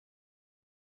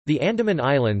The Andaman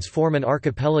Islands form an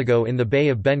archipelago in the Bay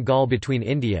of Bengal between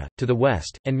India, to the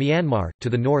west, and Myanmar, to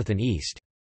the north and east.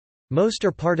 Most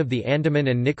are part of the Andaman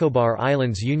and Nicobar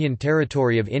Islands Union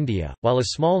Territory of India, while a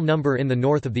small number in the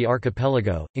north of the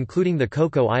archipelago, including the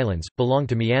Coco Islands, belong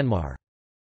to Myanmar.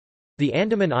 The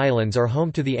Andaman Islands are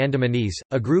home to the Andamanese,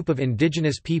 a group of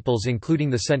indigenous peoples including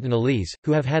the Sentinelese,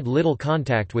 who have had little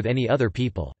contact with any other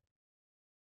people.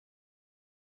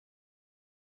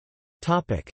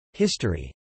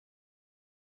 History.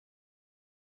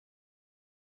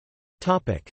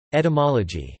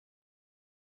 Etymology.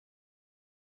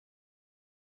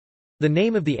 The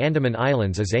name of the Andaman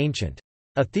Islands is ancient.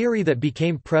 A theory that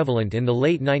became prevalent in the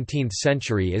late 19th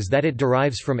century is that it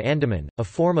derives from Andaman, a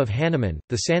form of Hanuman,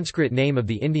 the Sanskrit name of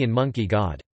the Indian monkey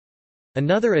god.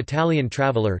 Another Italian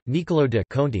traveller, Niccolò de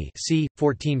Conti c.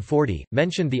 1440,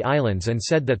 mentioned the islands and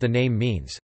said that the name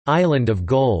means, "island of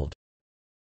gold."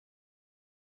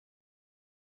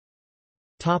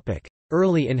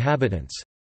 Early inhabitants.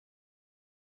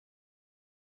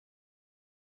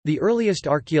 The earliest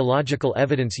archaeological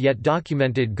evidence yet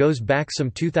documented goes back some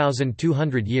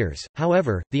 2,200 years,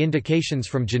 however, the indications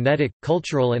from genetic,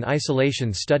 cultural and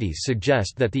isolation studies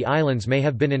suggest that the islands may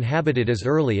have been inhabited as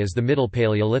early as the Middle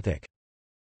Paleolithic.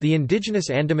 The indigenous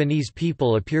Andamanese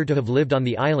people appear to have lived on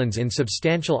the islands in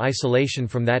substantial isolation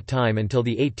from that time until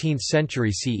the 18th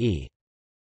century CE.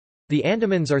 The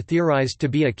Andamans are theorized to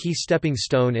be a key stepping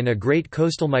stone in a great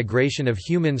coastal migration of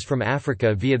humans from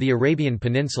Africa via the Arabian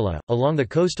Peninsula, along the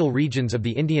coastal regions of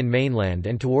the Indian mainland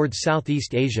and towards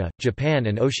Southeast Asia, Japan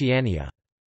and Oceania.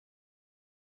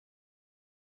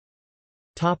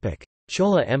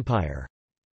 Chola Empire.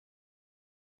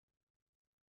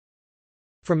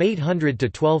 From 800 to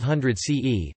 1200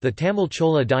 CE, the Tamil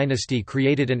Chola dynasty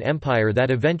created an empire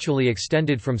that eventually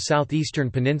extended from southeastern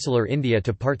peninsular India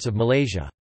to parts of Malaysia.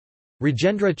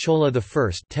 Rajendra Chola I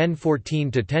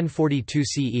 (1014–1042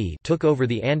 CE) took over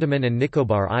the Andaman and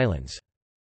Nicobar Islands.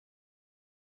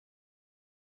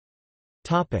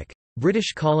 Topic: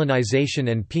 British colonization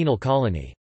and penal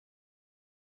colony.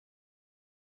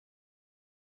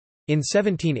 In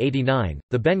 1789,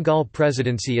 the Bengal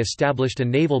Presidency established a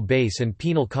naval base and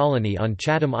penal colony on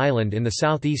Chatham Island in the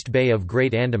southeast bay of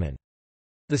Great Andaman.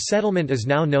 The settlement is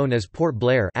now known as Port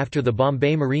Blair after the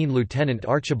Bombay Marine Lieutenant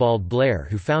Archibald Blair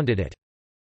who founded it.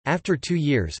 After 2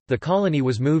 years, the colony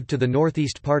was moved to the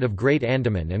northeast part of Great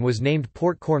Andaman and was named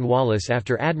Port Cornwallis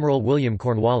after Admiral William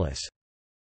Cornwallis.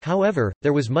 However,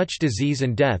 there was much disease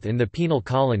and death in the penal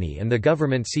colony and the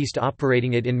government ceased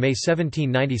operating it in May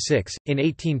 1796. In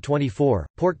 1824,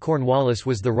 Port Cornwallis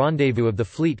was the rendezvous of the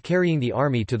fleet carrying the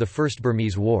army to the First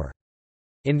Burmese War.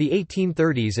 In the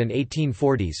 1830s and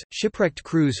 1840s, shipwrecked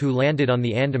crews who landed on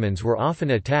the Andamans were often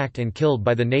attacked and killed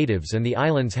by the natives and the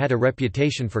islands had a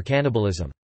reputation for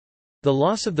cannibalism. The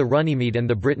loss of the Runnymede and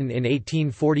the Briton in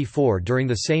 1844 during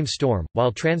the same storm,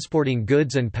 while transporting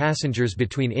goods and passengers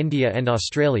between India and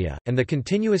Australia, and the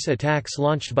continuous attacks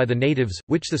launched by the natives,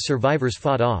 which the survivors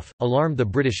fought off, alarmed the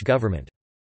British government.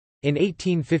 In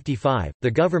 1855,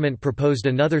 the government proposed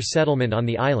another settlement on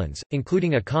the islands,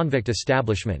 including a convict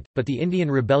establishment, but the Indian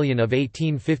Rebellion of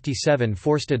 1857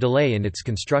 forced a delay in its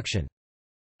construction.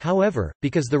 However,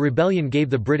 because the rebellion gave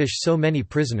the British so many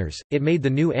prisoners, it made the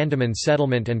new Andaman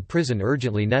settlement and prison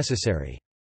urgently necessary.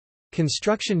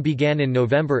 Construction began in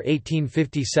November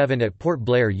 1857 at Port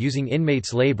Blair using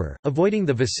inmates' labour, avoiding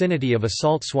the vicinity of a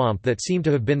salt swamp that seemed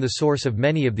to have been the source of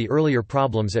many of the earlier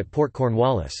problems at Port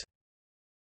Cornwallis.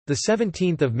 The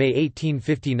 17th of May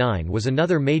 1859 was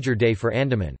another major day for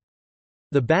Andaman.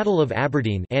 The Battle of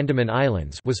Aberdeen, Andaman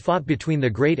Islands, was fought between the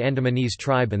Great Andamanese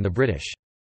tribe and the British.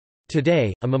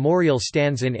 Today, a memorial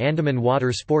stands in Andaman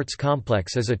Water Sports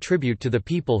Complex as a tribute to the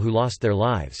people who lost their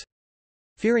lives.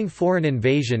 Fearing foreign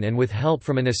invasion and with help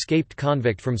from an escaped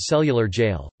convict from cellular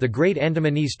jail, the Great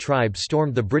Andamanese tribe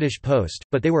stormed the British post,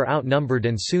 but they were outnumbered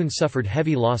and soon suffered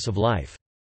heavy loss of life.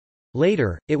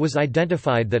 Later, it was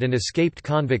identified that an escaped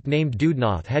convict named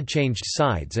Dudnath had changed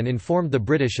sides and informed the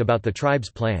British about the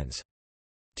tribe's plans.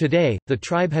 Today, the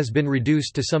tribe has been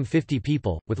reduced to some 50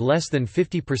 people, with less than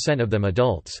 50% of them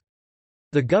adults.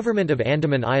 The government of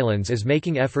Andaman Islands is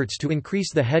making efforts to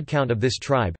increase the headcount of this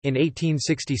tribe. In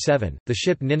 1867, the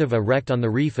ship Nineveh wrecked on the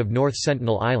reef of North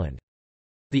Sentinel Island.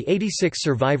 The 86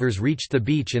 survivors reached the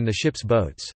beach in the ship's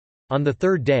boats. On the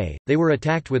third day, they were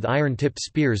attacked with iron-tipped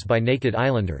spears by naked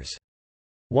islanders.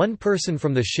 One person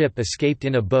from the ship escaped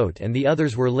in a boat and the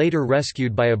others were later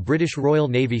rescued by a British Royal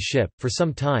Navy ship. For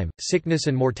some time, sickness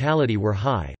and mortality were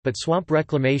high, but swamp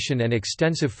reclamation and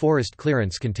extensive forest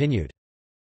clearance continued.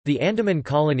 The Andaman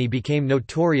colony became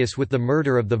notorious with the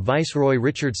murder of the Viceroy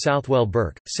Richard Southwell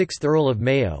Burke, 6th Earl of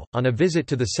Mayo, on a visit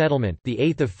to the settlement, the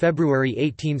 8th of February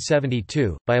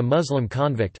 1872, by a Muslim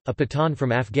convict, a Pathan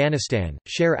from Afghanistan,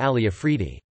 Sher Ali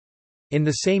Afridi. In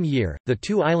the same year, the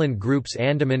two island groups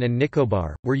Andaman and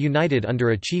Nicobar were united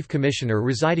under a chief commissioner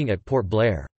residing at Port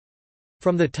Blair.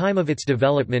 From the time of its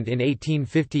development in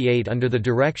 1858 under the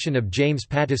direction of James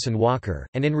Pattison Walker,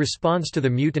 and in response to the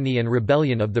mutiny and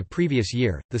rebellion of the previous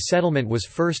year, the settlement was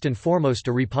first and foremost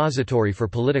a repository for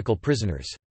political prisoners.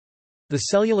 The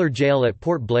cellular jail at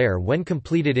Port Blair when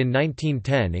completed in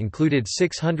 1910 included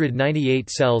 698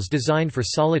 cells designed for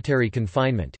solitary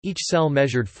confinement. Each cell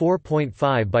measured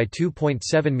 4.5 by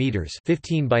 2.7 meters,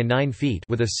 15 by 9 feet,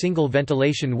 with a single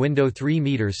ventilation window 3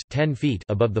 meters, 10 feet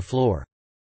above the floor.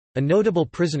 A notable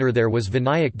prisoner there was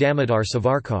Vinayak Damodar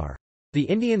Savarkar. The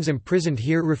Indians imprisoned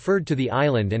here referred to the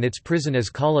island and its prison as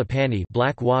Kala Pani,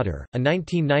 Black Water. A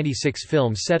 1996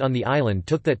 film set on the island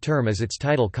took that term as its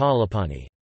title, Kalapani.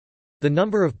 The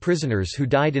number of prisoners who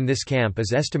died in this camp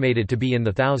is estimated to be in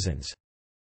the thousands.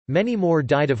 Many more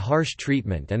died of harsh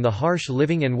treatment and the harsh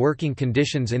living and working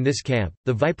conditions in this camp.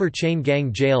 The Viper Chain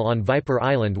Gang jail on Viper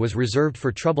Island was reserved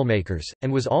for troublemakers,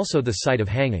 and was also the site of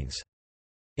hangings.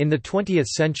 In the 20th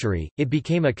century, it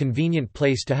became a convenient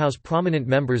place to house prominent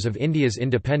members of India's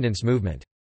independence movement.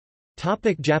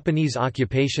 Japanese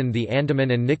occupation. The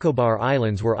Andaman and Nicobar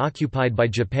Islands were occupied by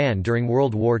Japan during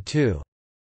World War II.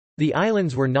 The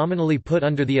islands were nominally put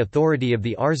under the authority of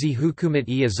the Arzi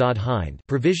Hukumat-e-Azad Hind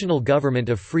Provisional Government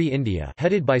of Free India,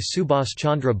 headed by Subhas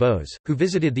Chandra Bose, who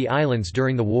visited the islands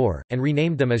during the war, and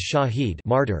renamed them as Shahid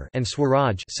martyr and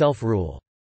Swaraj self-rule.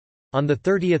 On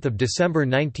 30 December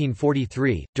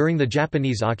 1943, during the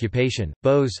Japanese occupation,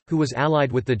 Bose, who was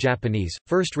allied with the Japanese,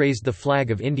 first raised the flag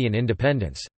of Indian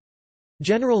independence.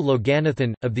 General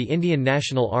Loganathan, of the Indian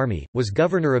National Army, was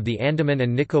governor of the Andaman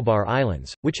and Nicobar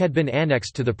Islands, which had been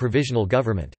annexed to the provisional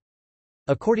government.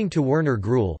 According to Werner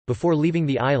Gruhl, before leaving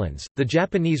the islands, the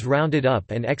Japanese rounded up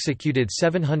and executed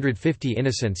 750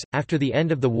 innocents. After the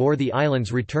end of the war, the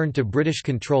islands returned to British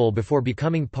control before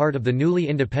becoming part of the newly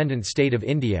independent state of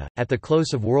India. At the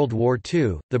close of World War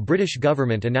II, the British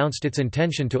government announced its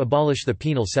intention to abolish the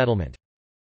penal settlement.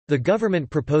 The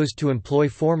government proposed to employ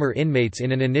former inmates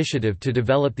in an initiative to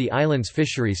develop the island's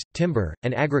fisheries, timber,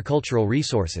 and agricultural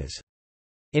resources.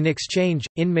 In exchange,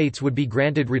 inmates would be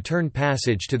granted return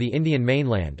passage to the Indian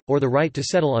mainland, or the right to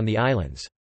settle on the islands.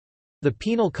 The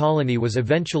penal colony was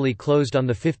eventually closed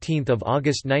on 15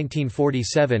 August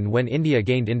 1947 when India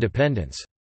gained independence.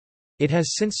 It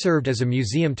has since served as a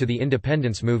museum to the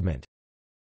independence movement.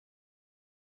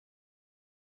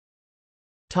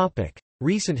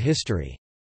 Recent history.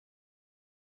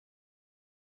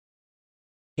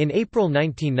 In April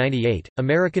 1998,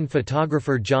 American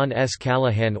photographer John S.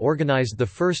 Callahan organized the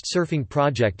first surfing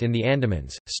project in the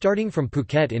Andamans, starting from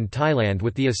Phuket in Thailand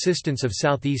with the assistance of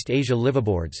Southeast Asia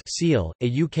Liveaboards (SEAL),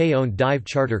 a UK-owned dive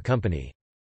charter company.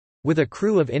 With a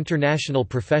crew of international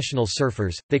professional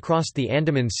surfers, they crossed the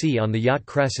Andaman Sea on the yacht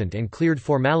Crescent and cleared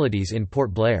formalities in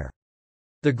Port Blair.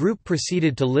 The group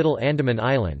proceeded to Little Andaman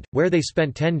Island, where they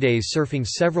spent 10 days surfing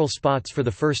several spots for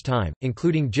the first time,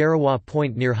 including Jarawa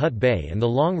Point near Hut Bay and the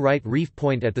Long Right Reef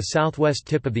Point at the southwest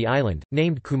tip of the island,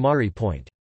 named Kumari Point.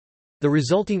 The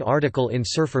resulting article in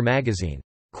Surfer magazine,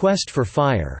 "Quest for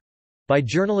Fire", by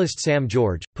journalist Sam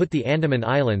George, put the Andaman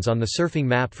Islands on the surfing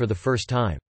map for the first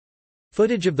time.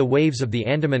 Footage of the waves of the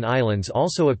Andaman Islands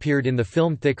also appeared in the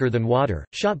film Thicker Than Water,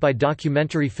 shot by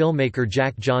documentary filmmaker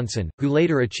Jack Johnson, who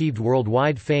later achieved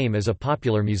worldwide fame as a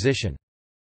popular musician.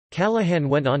 Callahan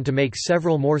went on to make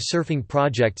several more surfing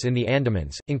projects in the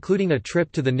Andamans, including a trip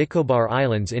to the Nicobar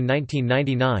Islands in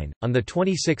 1999. On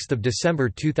 26 December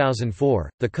 2004,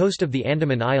 the coast of the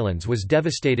Andaman Islands was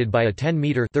devastated by a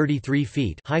 10-meter (33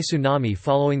 feet) high tsunami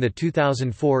following the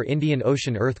 2004 Indian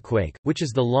Ocean earthquake, which is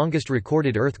the longest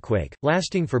recorded earthquake,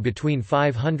 lasting for between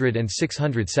 500 and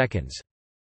 600 seconds.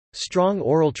 Strong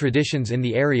oral traditions in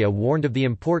the area warned of the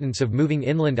importance of moving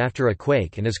inland after a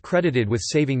quake and is credited with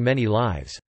saving many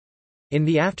lives. In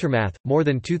the aftermath, more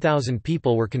than 2,000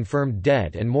 people were confirmed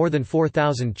dead and more than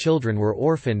 4,000 children were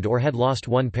orphaned or had lost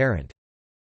one parent.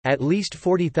 At least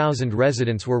 40,000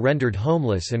 residents were rendered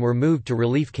homeless and were moved to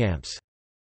relief camps.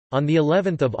 On the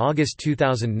 11th of August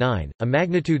 2009, a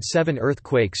magnitude 7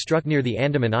 earthquake struck near the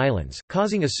Andaman Islands,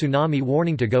 causing a tsunami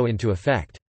warning to go into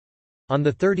effect. On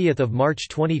 30 March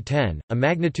 2010, a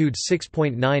magnitude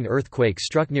 6.9 earthquake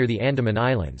struck near the Andaman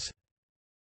Islands.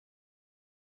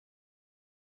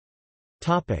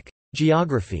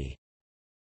 Geography.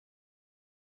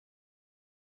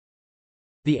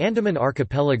 The Andaman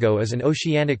Archipelago is an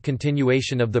oceanic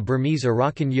continuation of the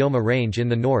Burmese-Arakan Yoma Range in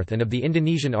the north and of the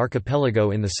Indonesian archipelago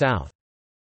in the south.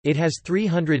 It has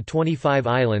 325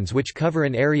 islands which cover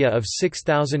an area of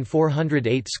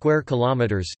 6,408 square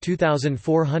kilometers,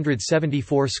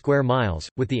 2,474 square miles,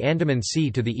 with the Andaman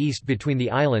Sea to the east between the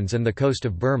islands and the coast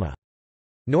of Burma.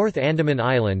 North Andaman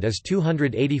Island is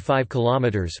 285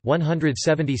 kilometers,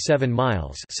 177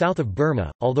 miles south of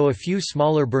Burma, although a few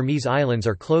smaller Burmese islands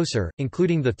are closer,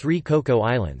 including the 3 Coco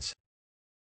Islands.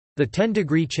 The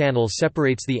 10-degree channel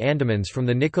separates the Andamans from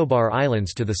the Nicobar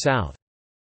Islands to the south.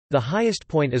 The highest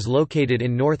point is located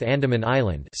in North Andaman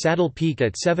Island, Saddle Peak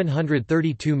at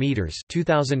 732 meters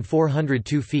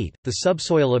 (2,402 feet). The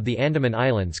subsoil of the Andaman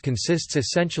Islands consists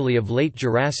essentially of late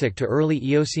Jurassic to early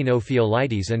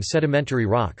Eosinophyolites and sedimentary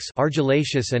rocks,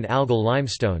 argillaceous and algal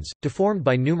limestones, deformed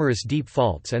by numerous deep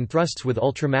faults and thrusts with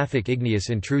ultramafic igneous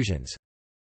intrusions.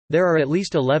 There are at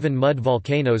least 11 mud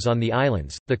volcanoes on the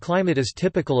islands. The climate is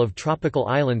typical of tropical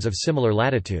islands of similar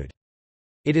latitude.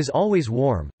 It is always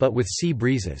warm, but with sea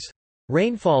breezes.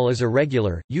 Rainfall is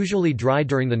irregular, usually dry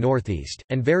during the northeast,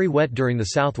 and very wet during the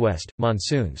southwest,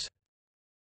 monsoons.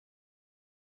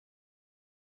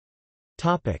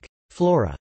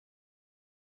 Flora.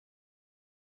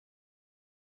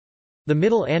 The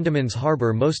Middle Andamans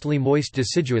harbor mostly moist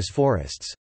deciduous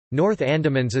forests. North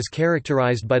Andamans is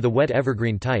characterized by the wet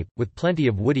evergreen type, with plenty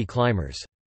of woody climbers.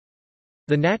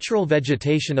 The natural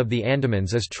vegetation of the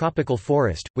Andamans is tropical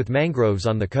forest, with mangroves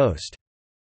on the coast.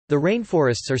 The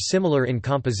rainforests are similar in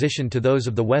composition to those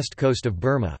of the west coast of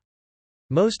Burma.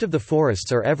 Most of the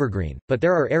forests are evergreen, but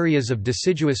there are areas of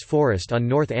deciduous forest on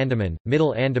North Andaman,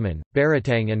 Middle Andaman,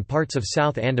 Baratang and parts of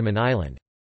South Andaman Island.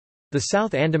 The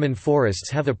South Andaman forests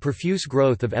have a profuse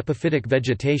growth of epiphytic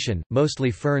vegetation,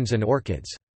 mostly ferns and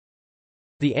orchids.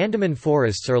 The Andaman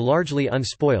forests are largely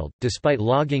unspoiled, despite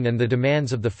logging and the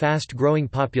demands of the fast-growing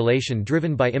population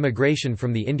driven by immigration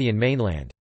from the Indian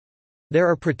mainland. There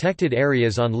are protected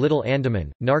areas on Little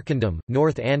Andaman, Narcondam,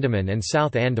 North Andaman and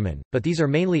South Andaman, but these are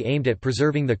mainly aimed at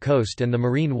preserving the coast and the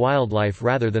marine wildlife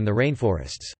rather than the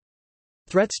rainforests.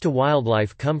 Threats to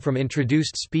wildlife come from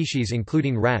introduced species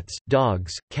including rats,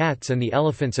 dogs, cats and the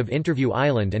elephants of Interview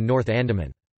Island and North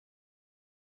Andaman.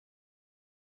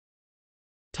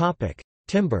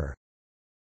 Timber.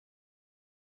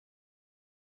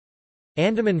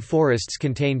 Andaman forests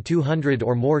contain 200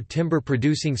 or more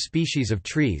timber-producing species of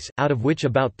trees, out of which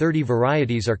about 30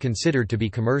 varieties are considered to be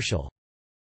commercial.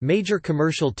 Major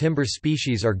commercial timber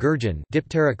species are gurgeon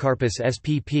Dipterocarpus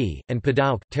spp, and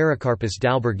padauk Pterocarpus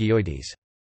dalbergioides.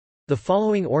 The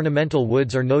following ornamental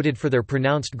woods are noted for their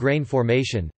pronounced grain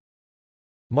formation: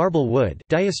 marble wood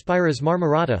Diospyros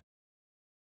marmorata,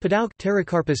 padauk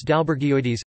Pterocarpus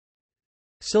dalbergioides,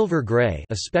 silver gray,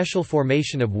 a special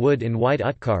formation of wood in white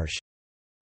utkarsh,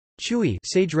 chewy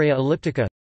Sagerea elliptica,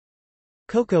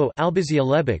 cocoa Albizia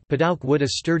lebic. Padauk wood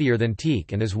is sturdier than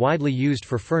teak and is widely used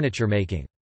for furniture making.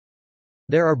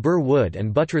 There are bur wood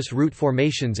and buttress root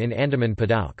formations in Andaman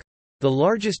padauk. The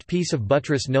largest piece of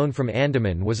buttress known from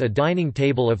Andaman was a dining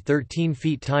table of 13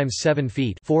 feet x 7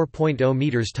 feet (4.0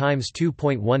 meters x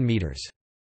 2.1 meters).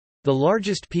 The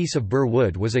largest piece of bur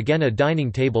wood was again a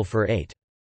dining table for 8.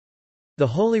 The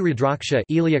holy Rudraksha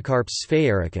Eliocarpus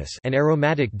sphaericus and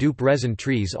aromatic dupe resin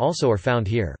trees also are found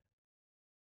here.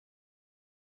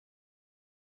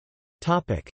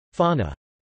 Fauna.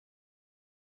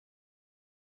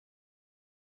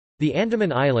 The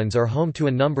Andaman Islands are home to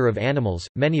a number of animals,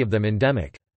 many of them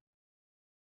endemic.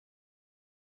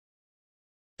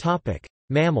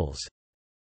 Mammals.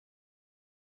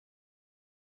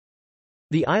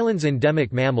 The island's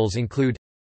endemic mammals include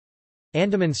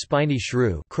Andaman spiny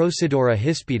shrew Crocidora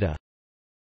hispida,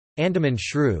 Andaman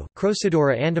shrew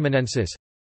Crocidora andamanensis,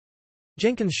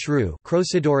 Jenkins shrew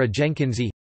Crocidora jenkinsi,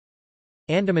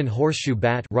 Andaman horseshoe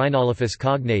bat Rhinolophus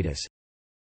cognatus,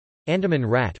 Andaman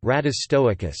rat Rattus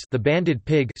stoicus, the banded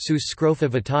pig Sus scrofa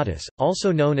vittatus,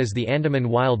 also known as the Andaman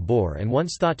wild boar and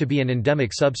once thought to be an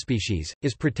endemic subspecies,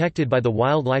 is protected by the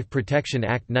Wildlife Protection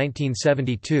Act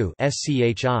 1972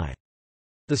 (SCHI).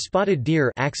 The spotted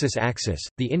deer Axis axis,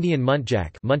 the Indian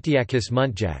muntjac Muntiacus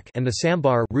muntjac, and the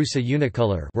sambar Rusa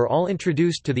unicolor were all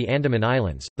introduced to the Andaman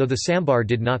Islands, though the sambar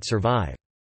did not survive.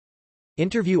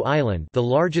 Interview Island, the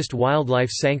largest wildlife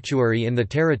sanctuary in the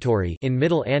territory in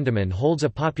Middle Andaman, holds a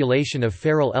population of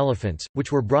feral elephants,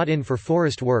 which were brought in for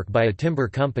forest work by a timber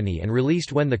company and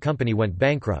released when the company went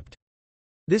bankrupt.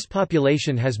 This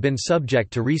population has been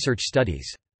subject to research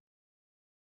studies.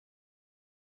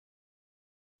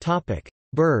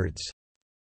 Birds.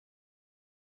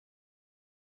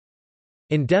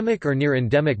 Endemic or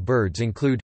near-endemic birds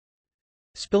include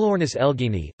Spilornis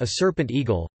elgini, a serpent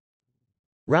eagle.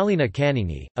 Rallina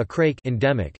canningi, a crake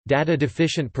endemic, data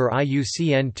deficient per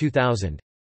IUCN 2000.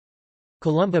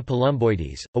 Columba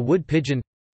palumboides, a wood pigeon.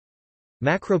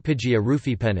 Macropygia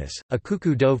rufipennis, a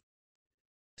cuckoo dove.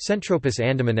 Centropus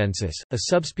andamanensis, a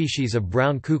subspecies of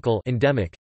brown kukul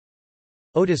endemic.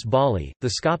 Otis bali,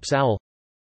 the scops owl.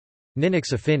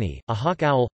 Ninox affini, a hawk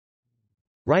owl.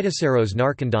 Rhitoceros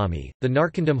narcondami, the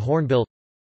narcondam hornbill.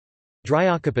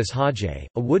 Dryocopus haje,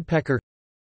 a woodpecker.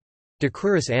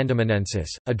 Dicrurus andamanensis,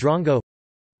 a drongo.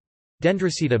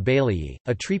 Dendroceta baileyii,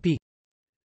 a treepie.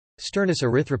 Sturnus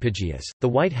erythropygius, the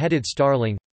white-headed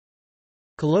starling.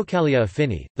 Collocalia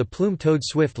affini, the plume-toed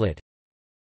swiftlet.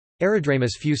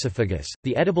 Aerodramus fusifagus,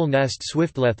 the edible nest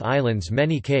swiftlet. Islands.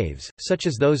 Many caves, such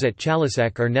as those at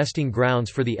Chalasek, are nesting grounds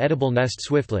for the edible nest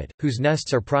swiftlet, whose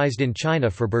nests are prized in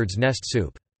China for bird's nest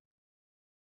soup.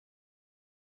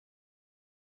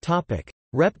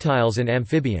 Reptiles and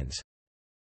amphibians.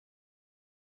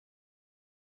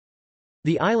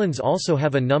 The islands also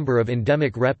have a number of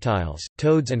endemic reptiles,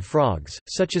 toads and frogs,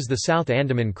 such as the South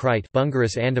Andaman kite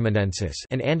Bungarus andamanensis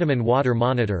and Andaman water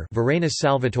monitor Varanus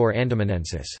salvator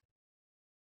andamanensis.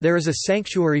 There is a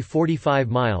sanctuary 45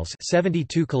 miles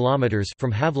 72 kilometers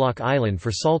from Havelock Island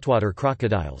for saltwater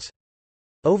crocodiles.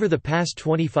 Over the past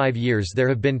 25 years there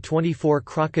have been 24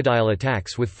 crocodile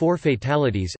attacks with 4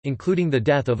 fatalities, including the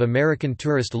death of American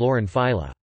tourist Lauren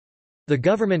Fila. The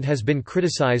government has been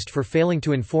criticized for failing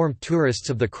to inform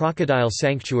tourists of the crocodile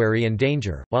sanctuary and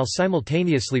danger, while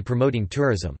simultaneously promoting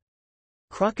tourism.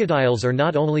 Crocodiles are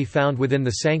not only found within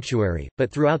the sanctuary,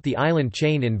 but throughout the island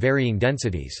chain in varying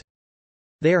densities.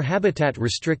 They are habitat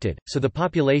restricted, so the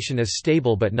population is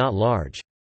stable but not large.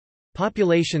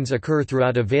 Populations occur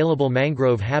throughout available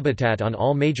mangrove habitat on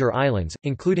all major islands,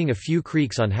 including a few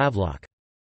creeks on Havelock.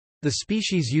 The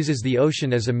species uses the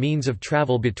ocean as a means of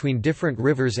travel between different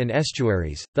rivers and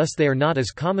estuaries, thus they are not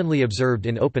as commonly observed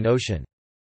in open ocean.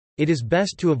 It is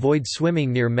best to avoid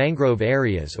swimming near mangrove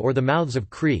areas or the mouths of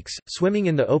creeks. Swimming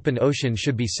in the open ocean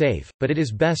should be safe, but it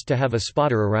is best to have a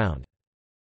spotter around.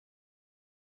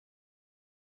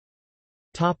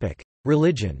 Topic: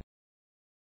 Religion.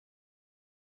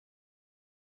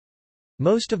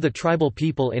 Most of the tribal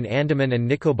people in Andaman and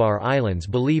Nicobar Islands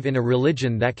believe in a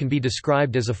religion that can be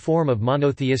described as a form of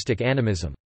monotheistic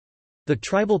animism. The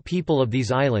tribal people of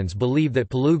these islands believe that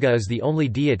Paluga is the only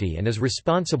deity and is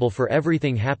responsible for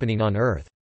everything happening on earth.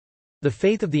 The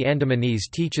faith of the Andamanese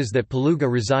teaches that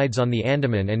Paluga resides on the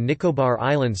Andaman and Nicobar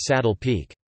Islands' Saddle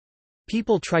Peak.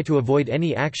 People try to avoid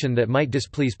any action that might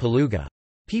displease Paluga.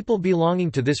 People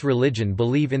belonging to this religion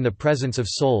believe in the presence of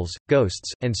souls,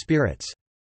 ghosts, and spirits.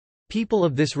 People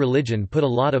of this religion put a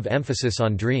lot of emphasis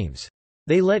on dreams.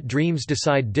 They let dreams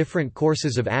decide different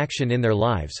courses of action in their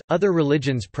lives. Other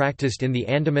religions practiced in the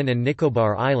Andaman and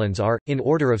Nicobar Islands are, in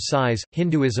order of size,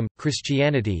 Hinduism,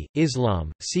 Christianity,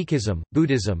 Islam, Sikhism,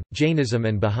 Buddhism, Jainism,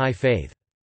 and Bahá'í faith.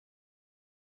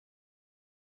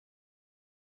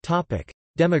 Topic: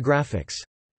 Demographics.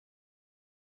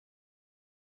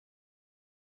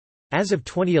 As of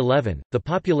 2011, the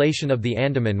population of the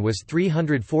Andaman was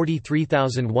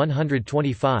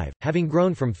 343,125, having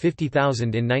grown from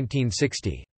 50,000 in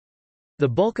 1960. The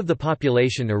bulk of the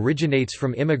population originates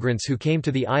from immigrants who came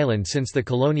to the island since the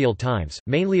colonial times,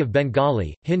 mainly of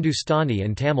Bengali, Hindustani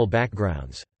and Tamil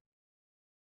backgrounds.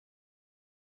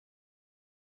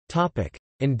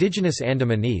 Indigenous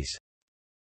Andamanese.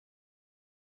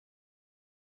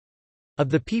 Of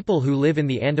the people who live in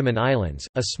the Andaman Islands,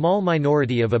 a small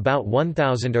minority of about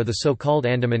 1,000 are the so-called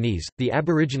Andamanese, the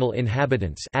aboriginal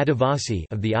inhabitants Adivasi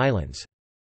of the islands.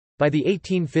 By the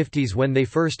 1850s, when they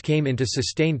first came into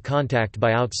sustained contact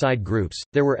by outside groups,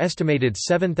 there were estimated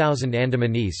 7,000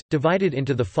 Andamanese, divided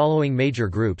into the following major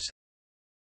groups: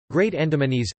 Great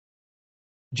Andamanese,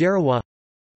 Jarawa,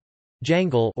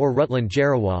 Jangal or Rutland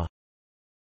Jarawa,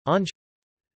 Anj.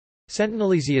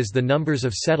 Sentinelese. As the numbers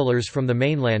of settlers from the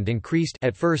mainland increased,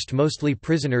 at first mostly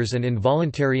prisoners and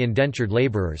involuntary indentured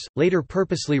laborers, later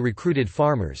purposely recruited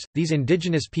farmers, these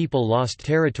indigenous people lost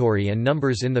territory and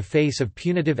numbers in the face of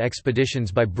punitive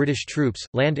expeditions by British troops,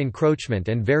 land encroachment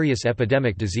and various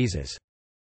epidemic diseases.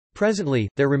 Presently,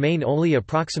 there remain only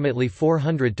approximately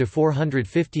 400 to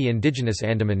 450 indigenous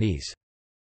Andamanese.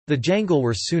 The Jangal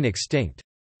were soon extinct.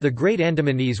 The Great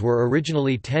Andamanese were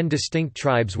originally 10 distinct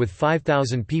tribes with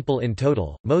 5,000 people in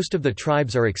total. Most of the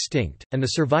tribes are extinct, and the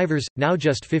survivors, now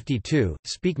just 52,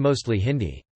 speak mostly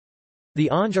Hindi. The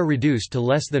Anj are reduced to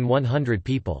less than 100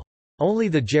 people. Only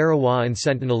the Jarawa and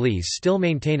Sentinelese still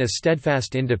maintain a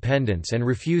steadfast independence and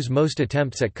refuse most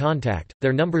attempts at contact.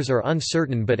 Their numbers are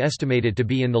uncertain but estimated to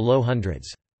be in the low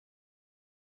hundreds.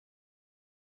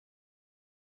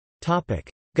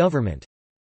 Government.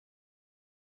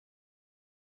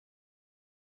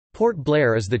 Port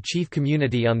Blair is the chief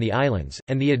community on the islands,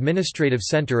 and the administrative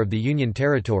centre of the Union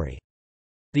Territory.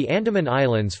 The Andaman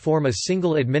Islands form a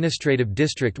single administrative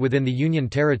district within the Union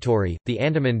Territory, the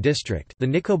Andaman District. The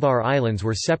Nicobar Islands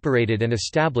were separated and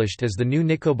established as the new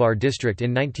Nicobar District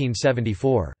in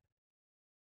 1974.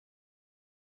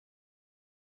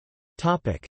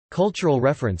 Topic: Cultural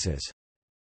references.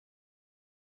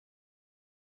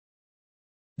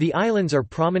 The islands are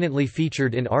prominently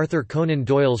featured in Arthur Conan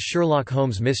Doyle's Sherlock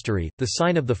Holmes mystery, The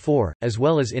Sign of the Four, as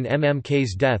well as in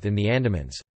MMK's Death in the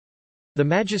Andamans. The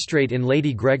magistrate in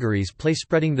Lady Gregory's play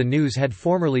Spreading the News had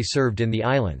formerly served in the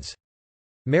islands.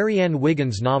 Marianne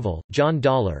Wiggins' novel, John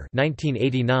Dollar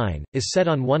 1989, is set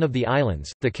on one of the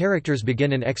islands. The characters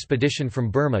begin an expedition from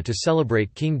Burma to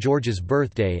celebrate King George's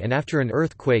birthday, and after an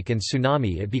earthquake and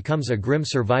tsunami it becomes a grim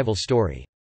survival story.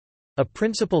 A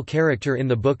principal character in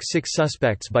the book Six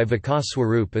Suspects by Vikas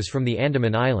Swarup is from the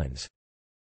Andaman Islands.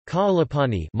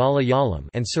 Kaalapani Malayalam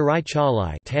and Sarai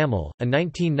Chalai Tamil, a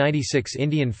 1996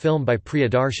 Indian film by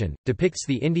Priyadarshan, depicts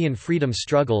the Indian freedom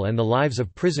struggle and the lives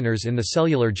of prisoners in the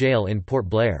cellular jail in Port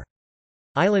Blair.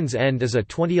 Islands End is a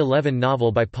 2011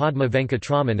 novel by Padma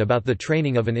Venkatraman about the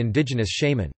training of an indigenous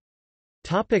shaman.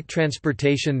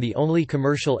 Transportation. The only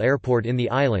commercial airport in the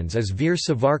islands is Veer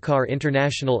Savarkar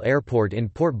International Airport in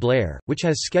Port Blair, which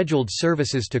has scheduled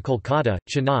services to Kolkata,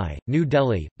 Chennai, New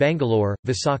Delhi, Bangalore,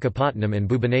 Visakhapatnam and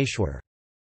Bhubaneswar.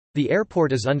 The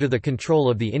airport is under the control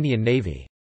of the Indian Navy.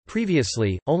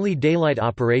 Previously, only daylight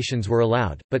operations were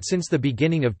allowed, but since the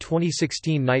beginning of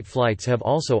 2016 night flights have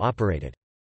also operated.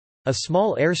 A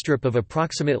small airstrip of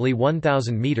approximately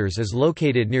 1,000 metres is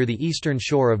located near the eastern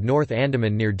shore of North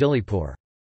Andaman near Dillipur.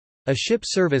 A ship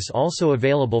service also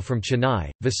available from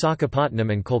Chennai,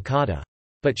 Visakhapatnam and Kolkata.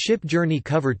 But ship journey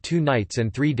cover 2 nights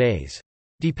and 3 days.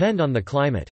 Depend on the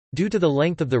climate. Due to the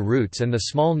length of the routes and the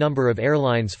small number of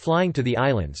airlines flying to the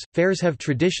islands, fares have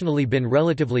traditionally been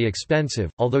relatively expensive,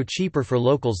 although cheaper for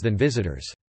locals than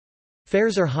visitors.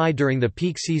 Fares are high during the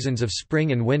peak seasons of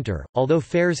spring and winter, although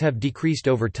fares have decreased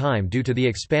over time due to the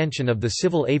expansion of the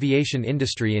civil aviation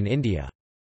industry in India.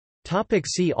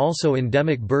 See also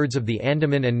Endemic birds of the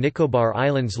Andaman and Nicobar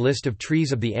Islands. List of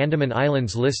trees of the Andaman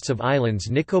Islands. Lists of islands.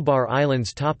 Nicobar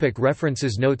Islands.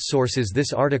 References. Notes. Sources.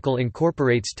 This article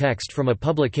incorporates text from a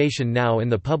publication now in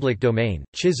the public domain.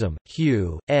 Chisholm,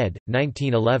 Hugh, ed.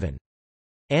 1911.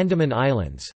 Andaman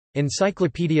Islands.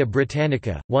 Encyclopædia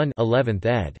Britannica, 1 11th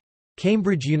ed.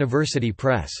 Cambridge University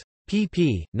Press.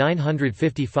 pp.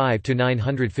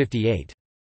 955–958.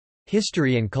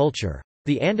 History and Culture.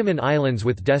 The Andaman Islands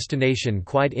with Destination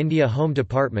Quite India Home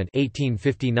Department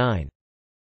 1859.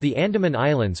 The Andaman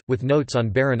Islands, with Notes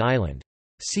on Barren Island.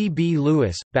 C. B.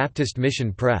 Lewis, Baptist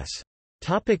Mission Press.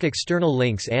 External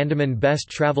links. Andaman Best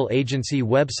Travel Agency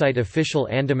website. Official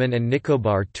Andaman and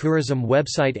Nicobar Tourism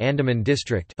website. Andaman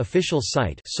District official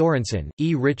site. Sorensen,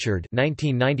 E. Richard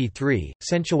 1993,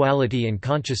 Sensuality and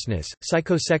Consciousness,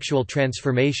 Psychosexual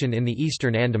Transformation in the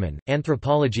Eastern Andaman,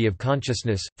 Anthropology of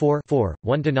Consciousness, 4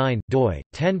 1–9, doi,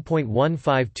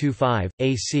 10.1525,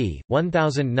 AC,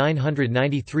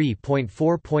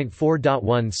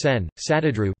 1993.4.4.1 Sen,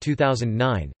 Satadru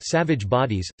 2009, Savage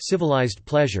Bodies, Civilized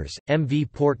Pleasures, M. V.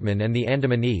 Portman and the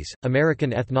Andamanese,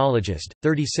 American Ethnologist,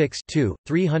 36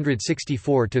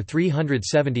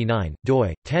 364–379,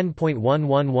 doi,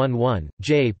 10.1111,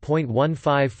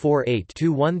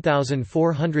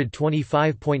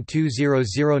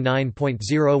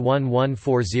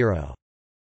 j.1548–1425.2009.01140.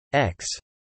 X